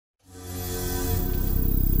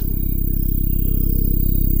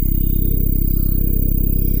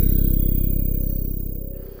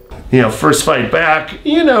you know, first fight back,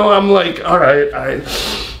 you know, I'm like, all right,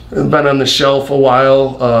 I've been on the shelf a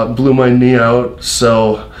while, blew my knee out,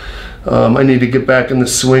 so I need to get back in the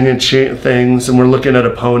swing and things. And we're looking at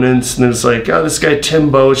opponents, and it's like, oh, this guy Tim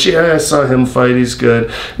Bosch, yeah, I saw him fight, he's good.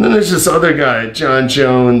 And then there's this other guy, Jon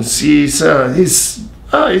Jones. He's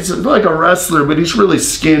like a wrestler, but he's really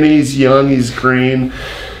skinny, he's young, he's green.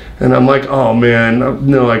 And I'm like, oh man,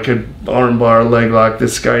 no, I could armbar, leg lock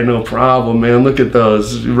this guy, no problem, man. Look at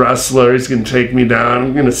those. Wrestler, he's gonna take me down.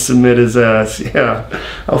 I'm gonna submit his ass. Yeah,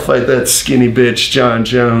 I'll fight that skinny bitch, Jon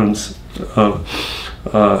Jones.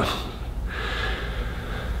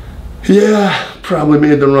 Yeah, probably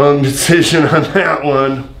made the wrong decision on that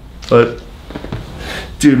one, but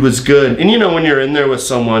dude was good. And you know, when you're in there with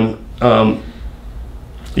someone,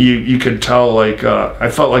 you could tell, like,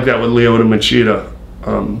 I felt like that with Lyoto Machida.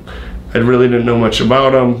 I really didn't know much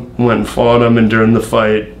about him, went and fought him, and during the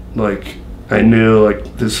fight, like, I knew,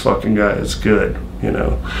 like, this fucking guy is good, you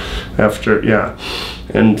know, after, yeah.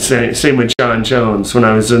 And same with Jon Jones, when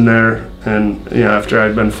I was in there, and, you know, after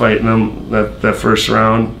I'd been fighting him that first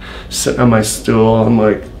round, sitting on my stool, I'm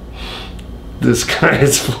like, this guy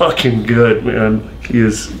is fucking good, man.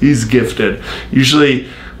 He's gifted. Usually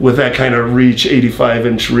with that kind of reach,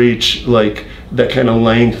 85-inch reach, like, that kind of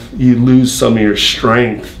length, you lose some of your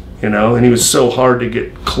strength, you know. And he was so hard to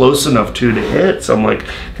get close enough to hit, so I'm like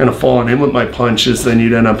kind of falling in with my punches, then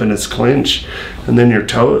you'd end up in his clinch, and then you're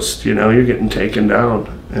toast, you know, you're getting taken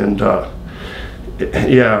down. And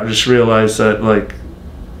yeah, I just realized that, like,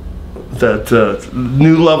 that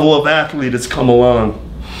new level of athlete has come along.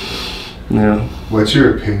 Yeah. What's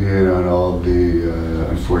your opinion on all the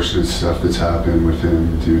unfortunate stuff that's happened with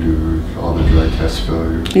him due to all the drug test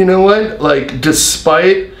failures? You know what? Like,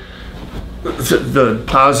 despite the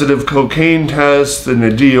positive cocaine test and the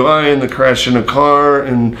DUI and the crash in a car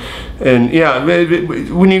and yeah,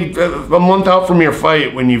 when you a month out from your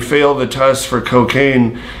fight, when you fail the test for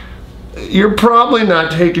cocaine, you're probably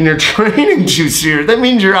not taking your training too serious. That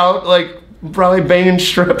means you're out, like, probably banging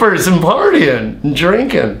strippers and partying and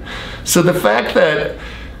drinking. So the fact that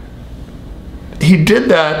he did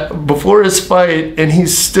that before his fight and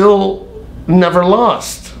he's still never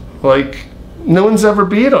lost, like, no one's ever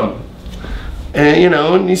beat him. And, you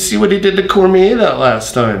know, and you see what he did to Cormier that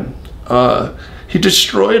last time. He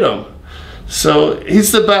destroyed him. So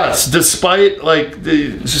he's the best, despite, like,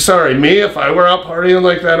 sorry, me, if I were out partying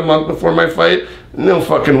like that a month before my fight, no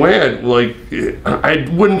fucking way, I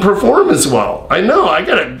wouldn't perform as well. I know, I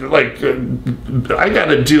gotta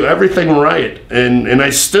do everything right, and I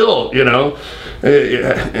still, you know,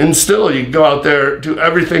 and still you go out there, do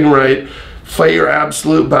everything right, fight your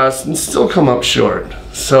absolute best, and still come up short.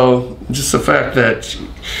 So just the fact that,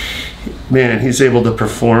 man, he's able to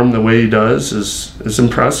perform the way he does is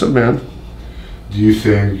impressive, man. Do you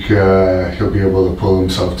think he'll be able to pull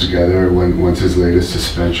himself together once his latest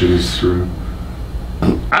suspension is through?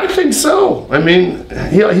 I think so. I mean,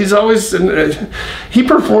 he's always, he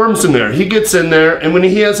performs in there. He gets in there, and when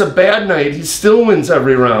he has a bad night, he still wins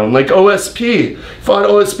every round. Like OSP. Fought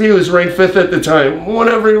OSP, who was ranked 5th at the time. Won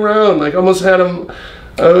every round. Like, almost had him,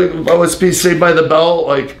 OSP saved by the bell,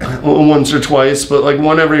 like, once or twice, but, like,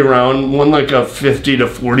 won every round. Won, like, a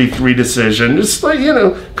 50-43 decision. Just, like, you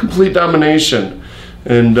know, complete domination.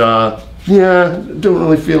 And, yeah, don't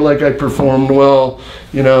really feel like I performed well.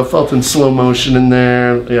 You know, felt in slow motion in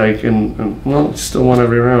there, like, and well, still won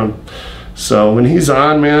every round. So when he's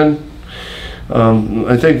on, man,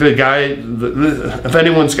 I think the guy, if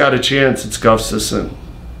anyone's got a chance, it's Gustafsson.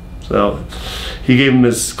 So he gave him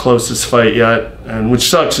his closest fight yet, and which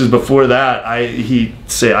sucks is before that, he'd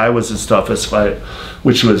say I was his toughest fight,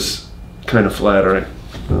 which was kind of flattering.